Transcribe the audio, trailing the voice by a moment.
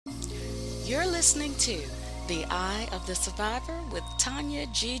You're listening to The Eye of the Survivor with Tanya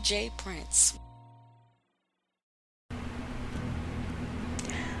G.J. Prince.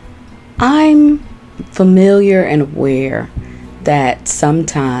 I'm familiar and aware that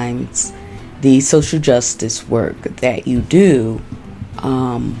sometimes the social justice work that you do,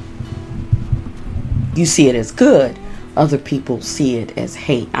 you see it as good. Other people see it as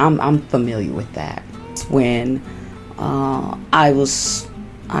hate. I'm familiar with that. When I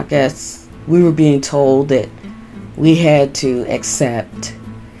guess we were being told that we had to accept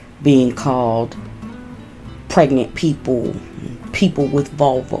being called pregnant people with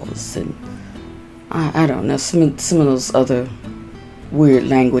vulvas, and I don't know, some of those other weird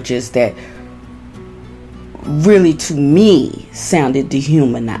languages that really to me sounded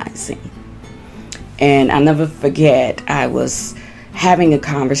dehumanizing. And I'll never forget, I was having a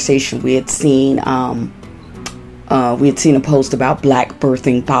conversation. We had seen a post about black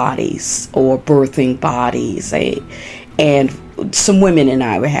birthing bodies or birthing bodies, and some women and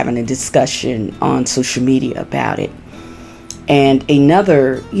I were having a discussion on social media about it. And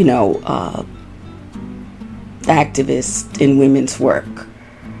another, activist in women's work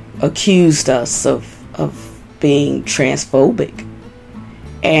accused us of being transphobic.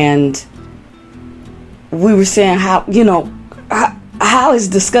 And we were saying how is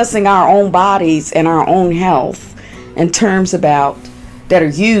discussing our own bodies and our own health in terms about that are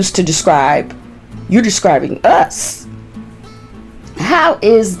used to describe, you're describing us. How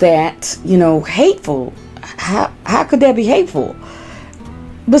is that, hateful? How could that be hateful?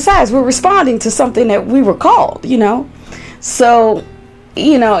 Besides, we're responding to something that we were called, So,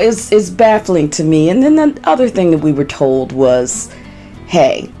 it's baffling to me. And then the other thing that we were told was,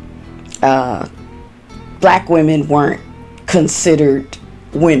 hey, black women weren't considered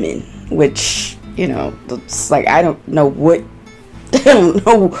women, which, it's like, I don't know who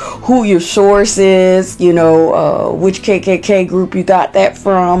your source is, which KKK group you got that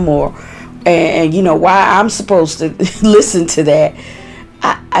from, and why I'm supposed to listen to that.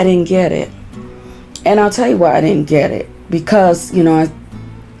 I didn't get it. And I'll tell you why I didn't get it. Because,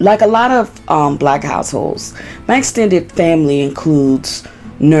 like a lot of black households, my extended family includes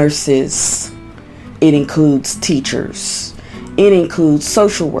nurses, it includes teachers, it includes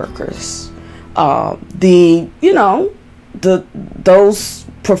social workers. Those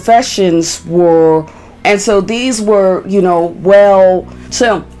professions were, and so these were,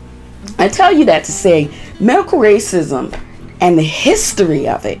 so I tell you that to say medical racism and the history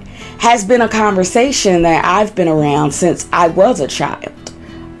of it has been a conversation that I've been around since I was a child.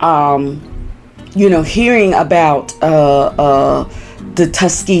 Hearing about the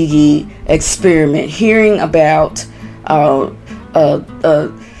Tuskegee experiment, hearing about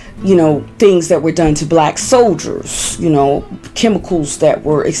things that were done to black soldiers, chemicals that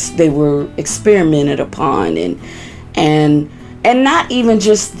were experimented upon, and not even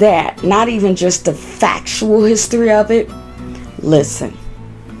just that, not even just the factual history of it. Listen,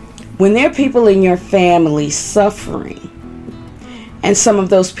 when there are people in your family suffering, and some of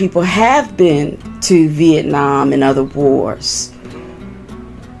those people have been to Vietnam and other wars,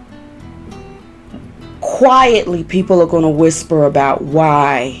 quietly people are going to whisper about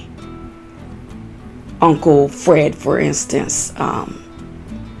why Uncle Fred, for instance,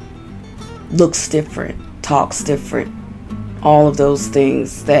 looks different, talks different, all of those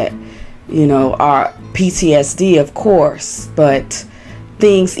things that, are PTSD, of course, but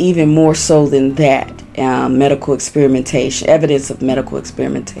things even more so than that, medical experimentation, evidence of medical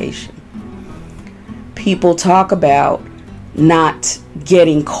experimentation. People talk about not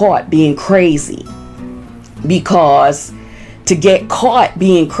getting caught being crazy, because to get caught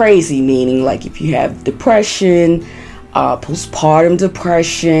being crazy, meaning like if you have depression, postpartum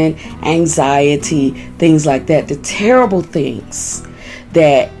depression, anxiety, things like that, the terrible things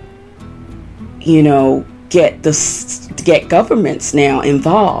that, get governments now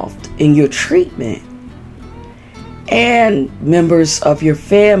involved in your treatment. And members of your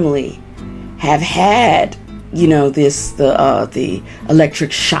family have had, the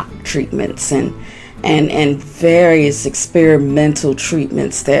electric shock treatments and various experimental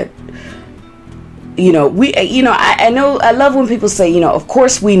treatments that, I know, I love when people say, of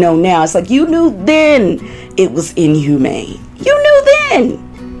course we know now. It's like, you knew then it was inhumane. You knew then.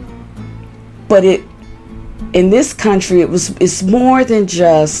 But in this country, it's more than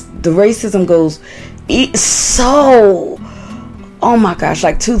just, the racism goes so, oh my gosh,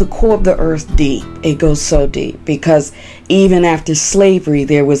 like to the core of the earth deep. It goes so deep, because even after slavery,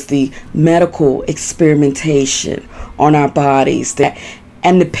 there was the medical experimentation on our bodies,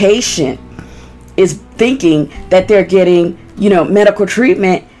 and the patient is thinking that they're getting, medical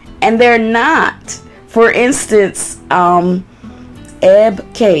treatment, and they're not. For instance,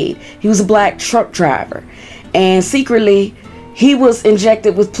 Eb Cade, he was a black truck driver, and secretly he was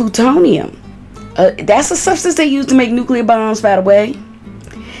injected with plutonium. That's a substance they use to make nuclear bombs, by the way.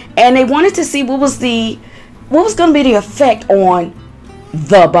 And they wanted to see what was going to be the effect on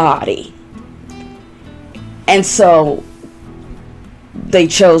the body. And so they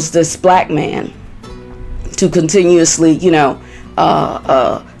chose this black man to continuously,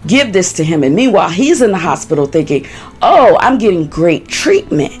 give this to him. And meanwhile, he's in the hospital thinking, oh, I'm getting great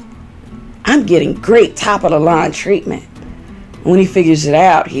treatment. I'm getting great top of the line treatment. When he figures it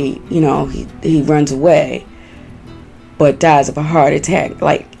out, he runs away, but dies of a heart attack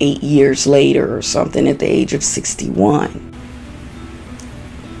like 8 years later or something at the age of 61.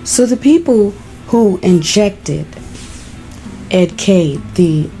 So the people who injected Ed Cade,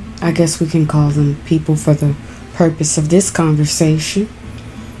 I guess we can call them people for the purpose of this conversation,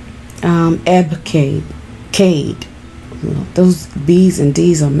 Eb Cade. Those B's and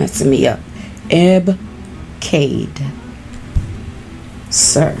D's are messing me up. Eb Cade.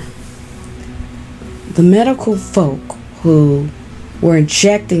 Sir, the medical folk who were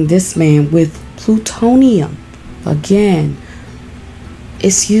injecting this man with plutonium, again,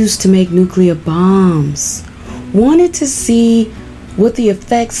 it's used to make nuclear bombs, wanted to see what the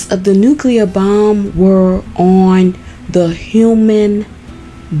effects of the nuclear bomb were on the human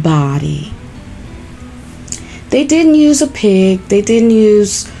body. They didn't use a pig, they didn't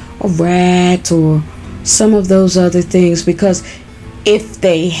use a rat or some of those other things, because if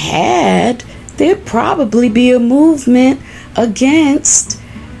they had, there'd probably be a movement against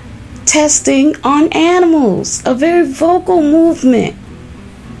testing on animals, a very vocal movement,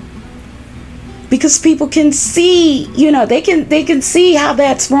 because people can see, they can see how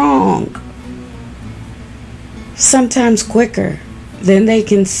that's wrong sometimes quicker than they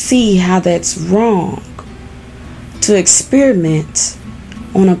can see how that's wrong to experiment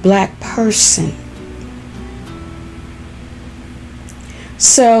on a black person.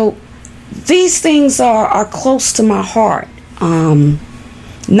 So these things are close to my heart,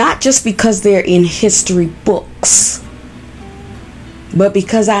 not just because they're in history books, but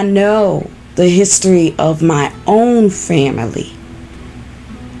because I know the history of my own family.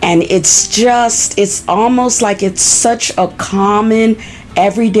 And it's almost like it's such a common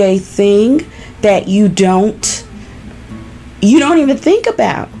everyday thing that you don't even think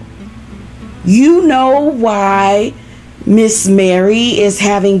about. You know why Miss Mary is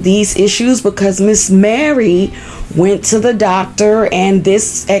having these issues, because Miss Mary went to the doctor and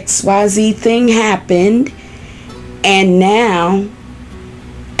this XYZ thing happened, and now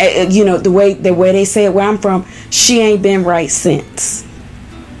the way they say it where I'm from, she ain't been right since.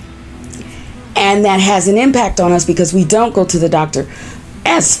 And that has an impact on us because we don't go to the doctor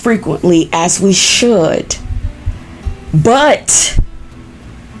as frequently as we should. But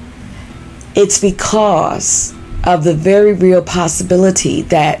it's because of the very real possibility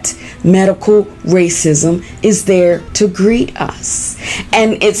that medical racism is there to greet us.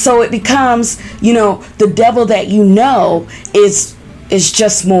 And so it becomes, the devil that is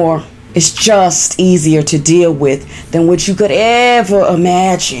just easier to deal with than what you could ever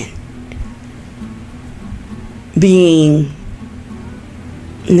imagine being,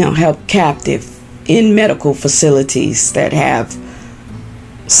 held captive in medical facilities that have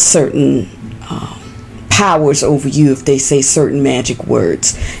certain powers over you if they say certain magic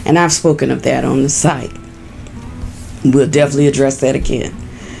words. And I've spoken of that on the site. We'll definitely address that again.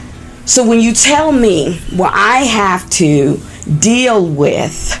 So when you tell me what I have to deal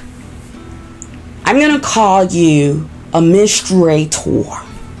with, I'm going to call you a menstruator.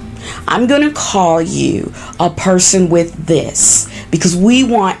 I'm going to call you a person with this, because we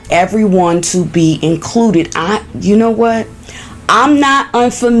want everyone to be included. You know what? I'm not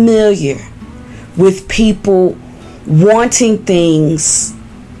unfamiliar with people wanting things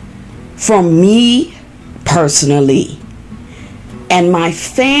from me personally and my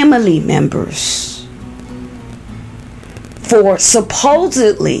family members for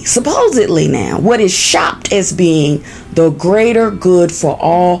supposedly now what is shopped as being the greater good for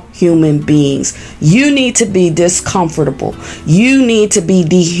all human beings. You need to be discomfortable. You need to be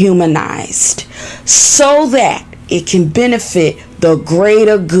dehumanized so that it can benefit the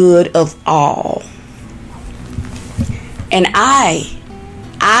greater good of all. And I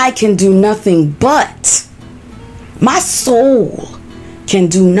can do nothing but, my soul can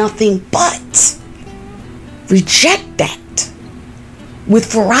do nothing but reject that with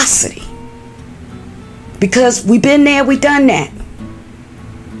ferocity. Because we've been there, we've done that.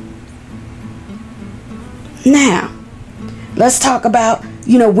 Now, let's talk about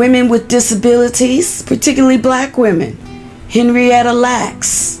women with disabilities, particularly black women. Henrietta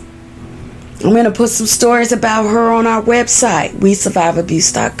Lacks. I'm going to put some stories about her on our website,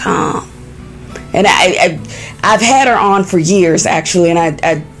 wesurviveabuse.com. And I've had her on for years, actually,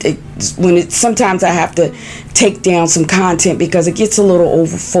 and sometimes I have to take down some content because it gets a little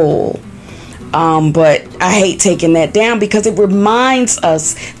overfull. But I hate taking that down because it reminds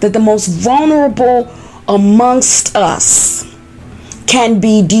us that the most vulnerable amongst us can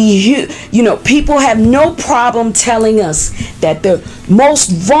be people have no problem telling us that the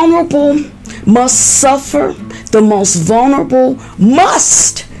most vulnerable must suffer. The most vulnerable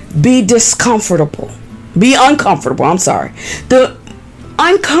must be uncomfortable. The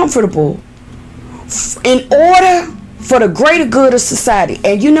uncomfortable in order for the greater good of society.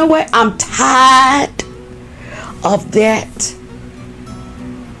 And you know what? I'm tired of that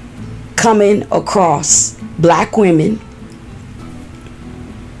coming across black women,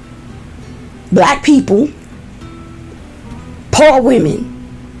 black people, poor women,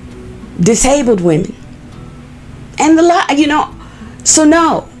 disabled women, and so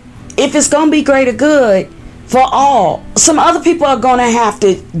no, if it's going to be greater good for all, some other people are going to have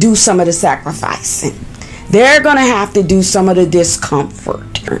to do some of the sacrificing. They're going to have to do some of the discomfort.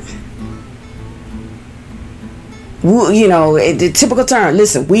 The typical term,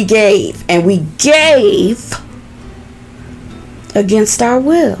 listen, we gave, and we gave against our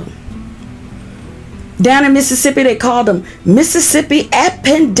will. Down in Mississippi, they called them Mississippi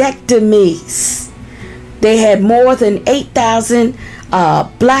appendectomies. They had more than 8,000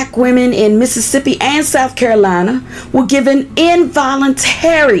 black women in Mississippi and South Carolina were given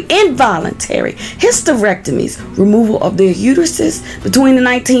involuntary hysterectomies, removal of their uteruses between the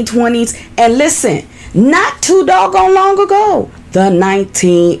 1920s and, listen, not too doggone long ago, the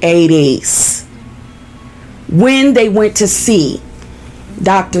 1980s, when they went to see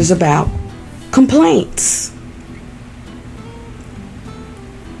doctors about complaints.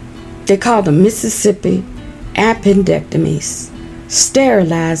 They called them Mississippi appendectomies,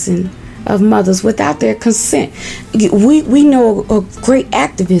 sterilizing of mothers without their consent. We know a great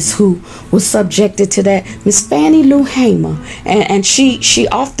activist who was subjected to that, Miss Fannie Lou Hamer, and she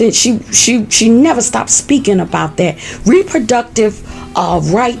never stopped speaking about that. Reproductive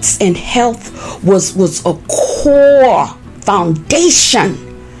rights and health was a core foundation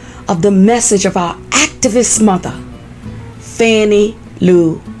of the message of our activist mother, Fannie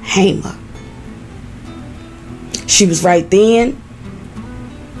Lou Hamer. She was right then.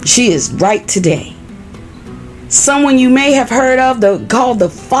 She is right today. Someone you may have heard of,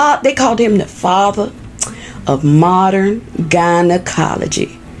 they called him the father of modern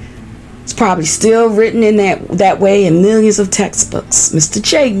gynecology. It's probably still written in that way in millions of textbooks. Mr.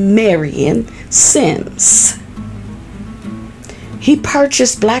 J. Marion Sims. He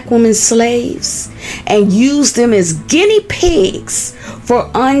purchased black women slaves and used them as guinea pigs for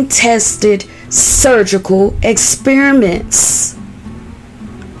untested surgical experiments.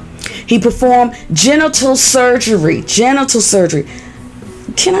 He performed genital surgery. Can I tell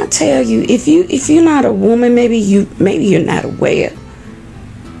you, if you're not a woman, maybe you're not aware.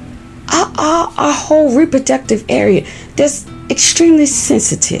 Our whole reproductive area, that's extremely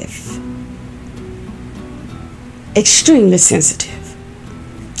sensitive. Extremely sensitive.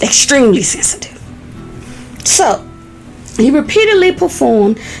 So, he repeatedly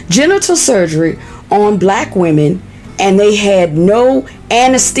performed genital surgery on black women, and they had no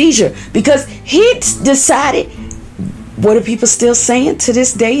anesthesia because he decided, what are people still saying to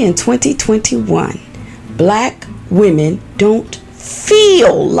this day in 2021? Black women don't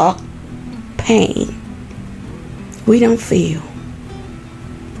feel pain. We don't feel.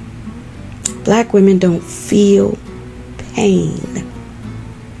 Black women don't feel pain.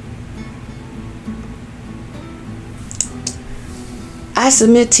 I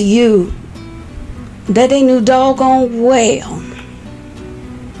submit to you that they knew doggone well.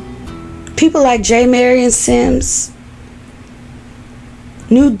 People like J. Marion Sims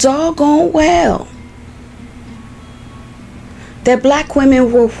knew doggone well that black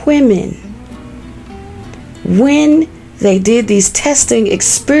women were women when they did these testing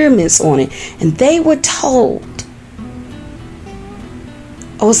experiments on it, and they were told,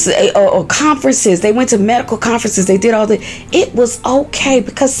 or conferences, they went to medical conferences, they did all that, it was okay,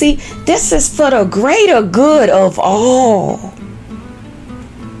 because see, this is for the greater good of all.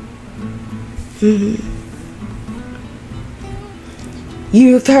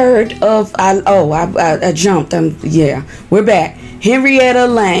 You've heard of, I jumped, we're back. Henrietta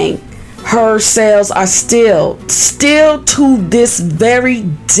Lang, her cells are still to this very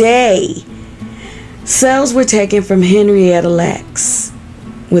day. Cells were taken from Henrietta Lacks.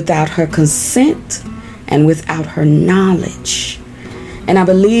 without her consent and without her knowledge. And I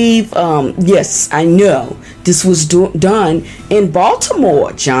believe, yes, I know this was done in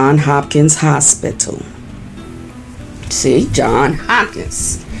Baltimore, John Hopkins Hospital. See, John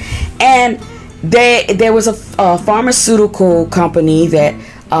Hopkins. And there was a pharmaceutical company that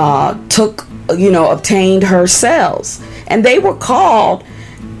obtained her cells. And they were called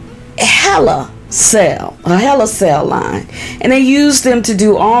a HeLa cell line, and they used them to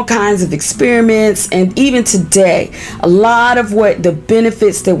do all kinds of experiments. And even today, a lot of what the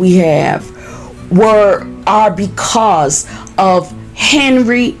benefits that we have are because of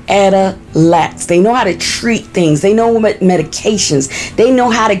Henrietta Lacks. They know how to treat things. They know medications. They know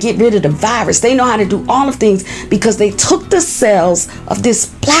how to get rid of the virus. They know how to do all of things because they took the cells of this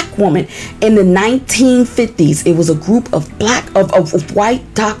black woman in the 1950s. It was a group of white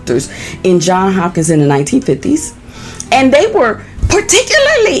doctors in John Hopkins in the 1950s, and they were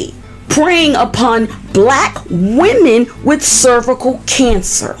particularly preying upon black women with cervical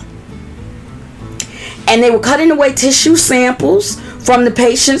cancer. And they were cutting away tissue samples from the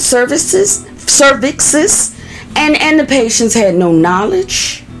patient's cervixes, and the patients had no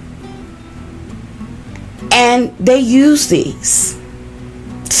knowledge. And they used these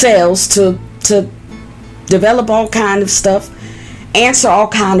cells to develop all kind of stuff, answer all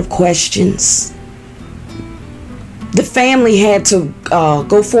kind of questions. The family had to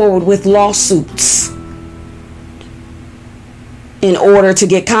go forward with lawsuits in order to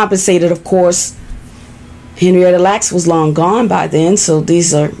get compensated. Of course, Henrietta Lacks was long gone by then, so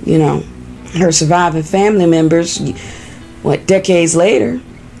these are, her surviving family members, decades later.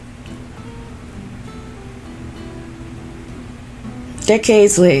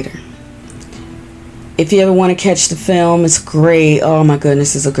 Decades later. If you ever want to catch the film, it's great. Oh my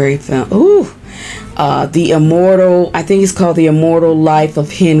goodness, it's a great film. Ooh. The Immortal, I think it's called The Immortal Life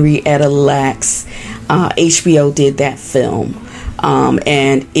of Henrietta Lacks. HBO did that film.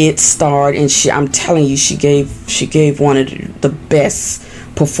 And it starred, and I'm telling you, she gave one of the best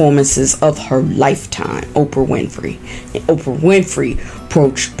performances of her lifetime. Oprah Winfrey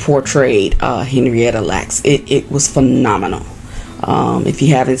portrayed Henrietta Lacks. It was phenomenal. If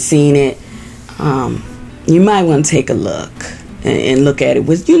you haven't seen it, you might want to take a look and look at it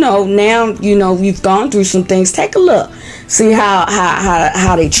with, now you've gone through some things. Take a look, see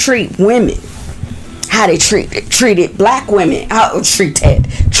how they treat women. How they treated black women,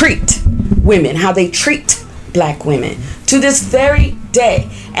 treat women, how they treat black women to this very day.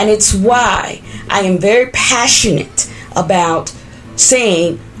 And it's why I am very passionate about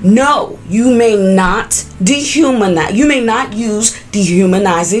saying, no, you may not dehumanize, you may not use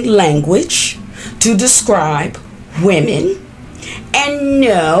dehumanizing language to describe women. And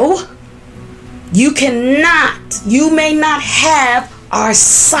no, you may not have our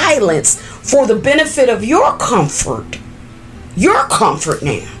silence for the benefit of your comfort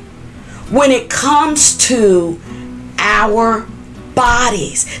now, when it comes to our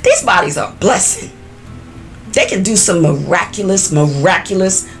bodies. These bodies are a blessing. They can do some miraculous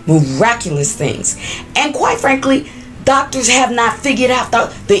things. And quite frankly, doctors have not figured out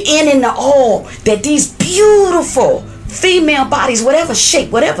the in and the all, that these beautiful female bodies, whatever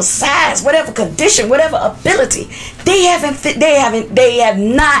shape, whatever size, whatever condition, whatever ability, they have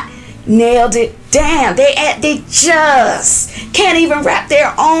not nailed it down. They just can't even wrap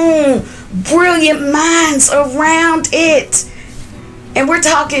their own brilliant minds around it. And we're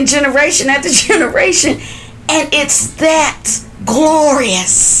talking generation after generation, and it's that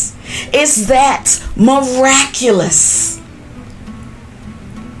glorious. It's that miraculous.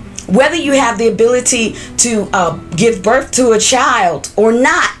 Whether you have the ability to give birth to a child or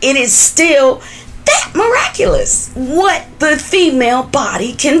not, it is still that miraculous what the female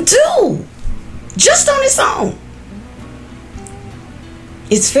body can do just on its own.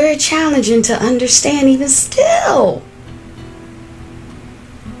 It's very challenging to understand even still.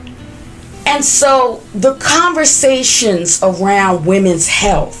 And so the conversations around women's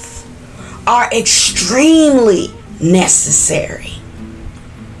health are extremely necessary.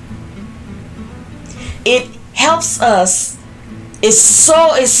 It helps us. It's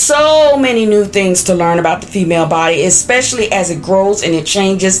so many new things to learn about the female body, especially as it grows and it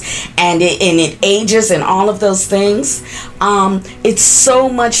changes and it ages and all of those things. It's so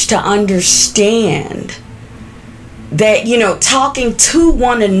much to understand that, talking to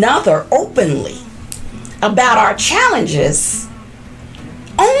one another openly about our challenges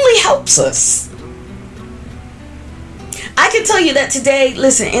only helps us. I can tell you that today,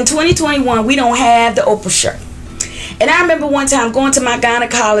 listen, in 2021, we don't have the Oprah shirt. And I remember one time going to my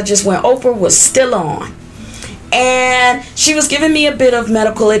gynecologist when Oprah was still on. And she was giving me a bit of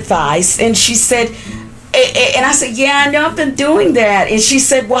medical advice, and she said, and I said, yeah, I know, I've been doing that. And she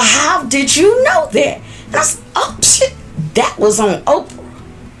said, well, how did you know that? And I said, oh shit, that was on Oprah.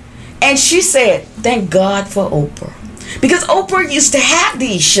 And she said, thank God for Oprah. Because Oprah used to have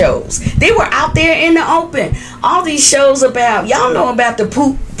these shows. They were out there in the open. All these shows about, y'all know about the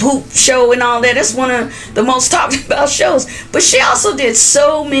poop show and all that. That's one of the most talked about shows. But she also did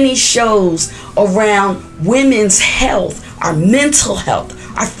so many shows around women's health, our mental health,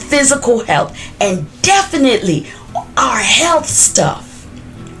 our physical health, and definitely our health stuff.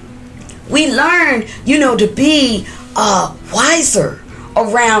 We learned, to be wiser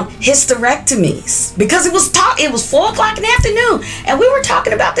around hysterectomies, because it was 4:00 in the afternoon, and we were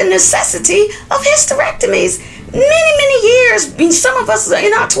talking about the necessity of hysterectomies many years. I mean, some of us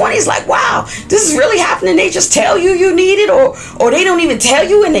in our 20s like, wow, this is really happening. They just tell you need it, or they don't even tell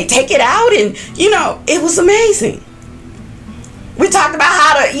you and they take it out, and it was amazing. We talked about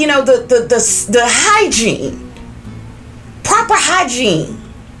how to the hygiene, proper hygiene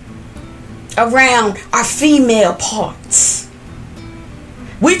around our female parts.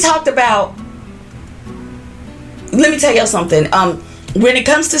 We talked about, let me tell you something. When it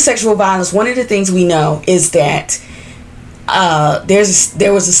comes to sexual violence, one of the things we know is that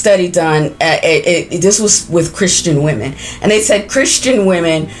there was a study done. This was with Christian women, and they said Christian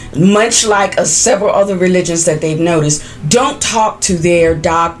women, much like several other religions that they've noticed, don't talk to their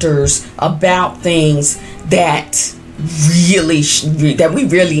doctors about things that we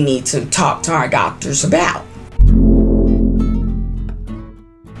really need to talk to our doctors about.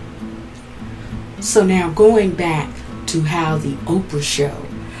 So now, going back to how the Oprah show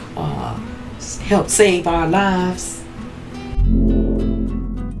helped save our lives,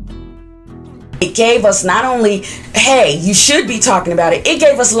 it gave us not only, hey, you should be talking about it, it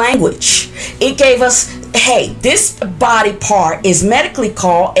gave us language. It gave us, hey, this body part is medically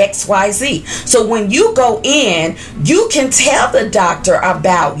called XYZ. So when you go in, you can tell the doctor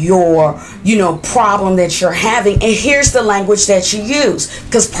about your, problem that you're having, and here's the language that you use.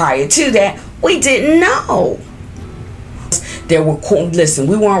 Because prior to that, we didn't know. Listen,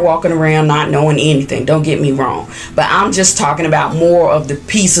 we weren't walking around not knowing anything. Don't get me wrong. But I'm just talking about more of the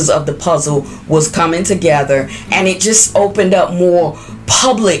pieces of the puzzle was coming together, and it just opened up more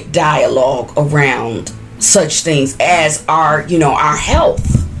public dialogue around such things as our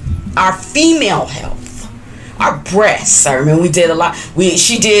health, our female health, our breasts. I remember we did a lot.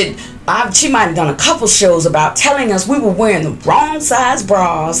 She might have done a couple shows about telling us we were wearing the wrong size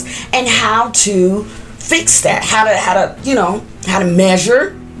bras and how to fix that, how to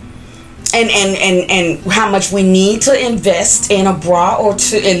measure and how much we need to invest in a bra or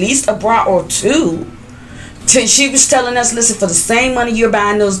two, at least a bra or two. She was telling us, listen, for the same money you're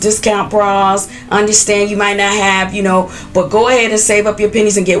buying those discount bras, understand you might not have, but go ahead and save up your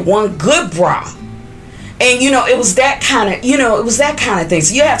pennies and get one good bra. And it was that kind of thing.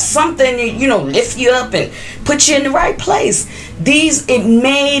 So you have something that, lift you up and put you in the right place. It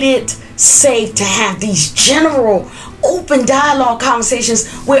made it safe to have these general open dialogue conversations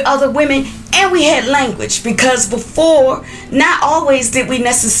with other women, and we had language, because before, not always did we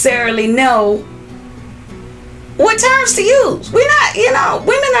necessarily know what terms to use. We're not,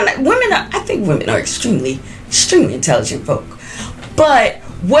 women are, I think women are extremely intelligent folk. But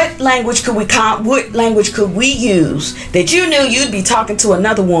what language could we use that you knew you'd be talking to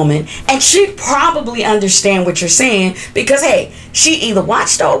another woman and she'd probably understand what you're saying, because hey, she either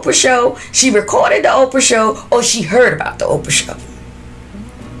watched the Oprah show, she recorded the Oprah show, or she heard about the Oprah show.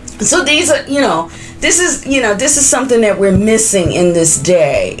 So these are, this is something that we're missing in this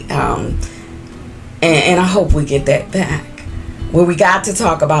day, and I hope we get that back. Where we got to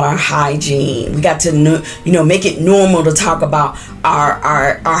talk about our hygiene. We got to make it normal to talk about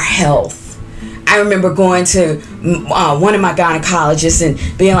our health. I remember going to one of my gynecologists and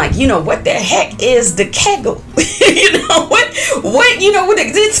being like, what the heck is the Kegel? what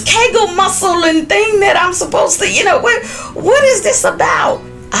this Kegel muscle and thing that I'm supposed to, what is this about?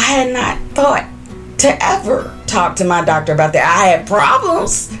 I had not thought to ever talk to my doctor about that. I had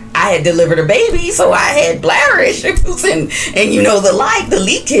problems. I had delivered a baby, so I had bladder issues and the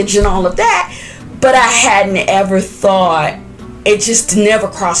leakage and all of that. But I hadn't ever thought, it just never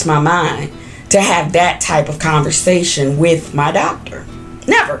crossed my mind to have that type of conversation with my doctor.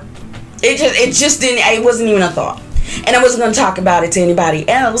 Never. It just didn't, it wasn't even a thought. And I wasn't going to talk about it to anybody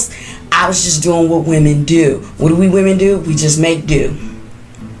else. I was just doing what women do. What do we women do? We just make do.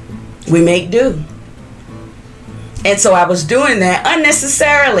 We make do. And so I was doing that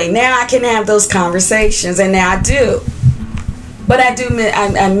unnecessarily. Now I can have those conversations, and now I do. But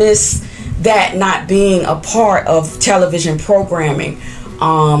I miss that not being a part of television programming,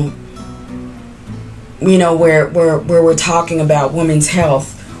 where we're talking about women's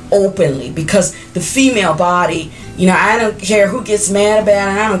health openly, because the female body, I don't care who gets mad about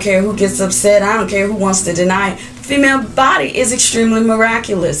it, I don't care who gets upset, I don't care who wants to deny it. The female body is extremely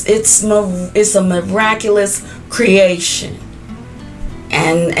miraculous. It's a miraculous creation,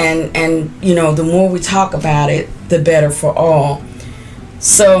 and the more we talk about it, the better for all.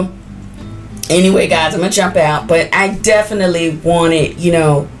 So anyway, guys, I'm gonna jump out, but I definitely wanted,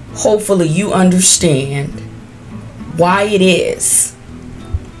 hopefully you understand why it is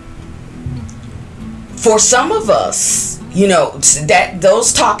for some of us, that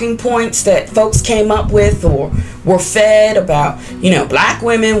those talking points that folks came up with or were fed about, black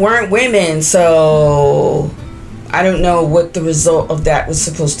women weren't women. So I don't know what the result of that was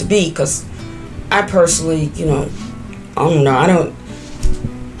supposed to be, because I personally, I don't know.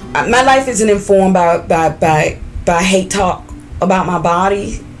 My life isn't informed by hate talk about my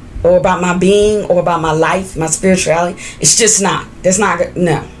body or about my being or about my life, my spirituality. It's just not. That's not.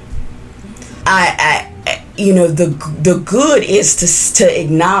 No. The good is to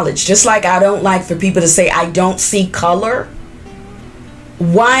acknowledge. Just like I don't like for people to say I don't see color.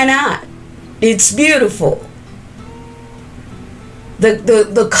 Why not? It's beautiful.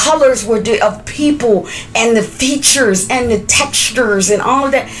 The colors were of people, and the features and the textures and all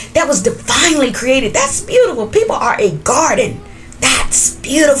of that was divinely created. That's beautiful. People are a garden. That's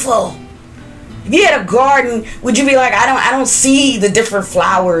beautiful. If you had a garden, would you be like, I don't see the different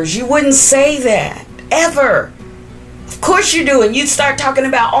flowers? You wouldn't say that ever. Of course you do, and you'd start talking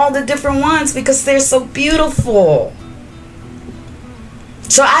about all the different ones because they're so beautiful.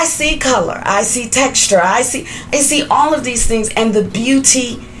 So I see color, I see texture, I see all of these things, and the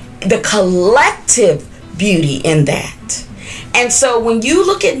beauty, the collective beauty in that. And so when you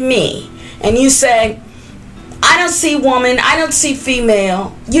look at me and you say, I don't see woman, I don't see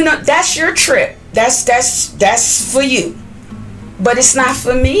female, that's your trip. That's for you. But it's not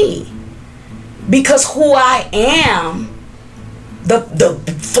for me. Because who I am, the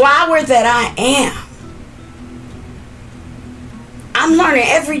flower that I am, I'm learning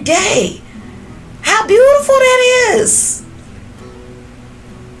every day how beautiful that is.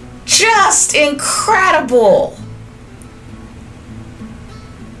 Just incredible.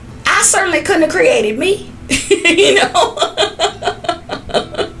 I certainly couldn't have created me.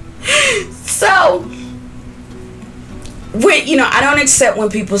 So, I don't accept when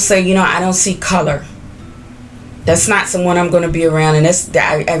people say, I don't see color. That's not someone I'm going to be around, and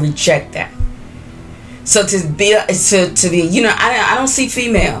I reject that. So to be, I don't see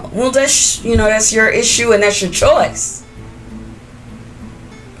female. Well, that's your issue and that's your choice.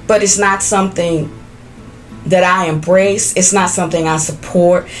 But it's not something that I embrace. It's not something I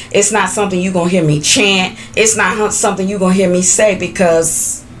support. It's not something you're going to hear me chant. It's not something you're going to hear me say,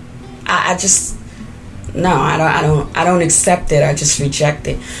 because I don't accept it. I just reject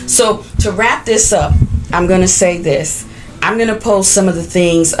it. So to wrap this up, I'm going to say this. I'm going to post some of the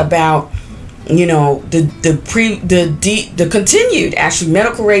things about the continued actually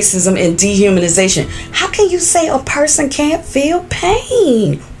medical racism and dehumanization. How can you say a person can't feel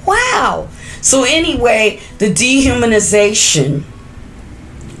pain? Wow. So anyway, the dehumanization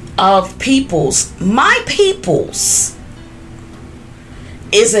of my peoples,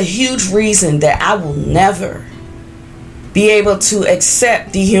 is a huge reason that I will never be able to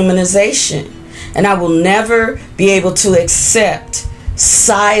accept dehumanization, and I will never be able to accept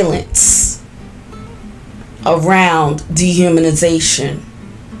silence around dehumanization.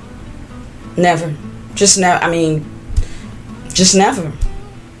 Never. Just never. Just never.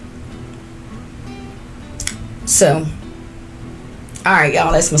 So, alright,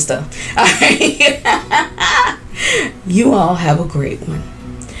 y'all, that's my stuff. Alright. You all have a great one.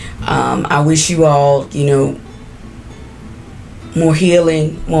 I wish you all, more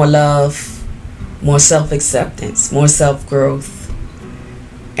healing, more love, more self-acceptance, more self-growth,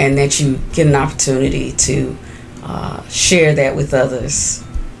 and that you get an opportunity to share that with others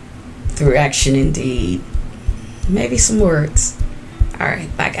through action and deed. Maybe some words. All right,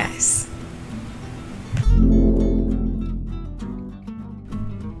 bye guys.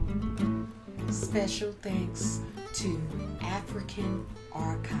 Special thanks to African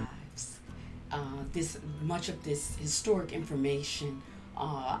Archives. Much of this historic information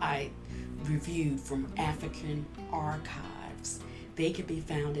I reviewed from African Archives. They can be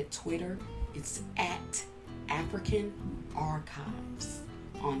found at Twitter. It's at African Archives.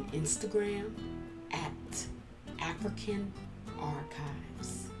 On Instagram, at African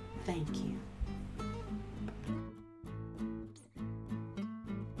Archives. Thank you.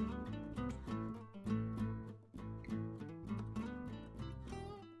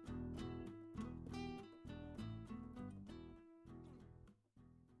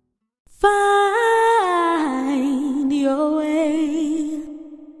 Find your way.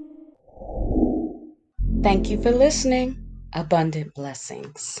 Thank you for listening. Abundant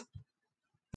blessings.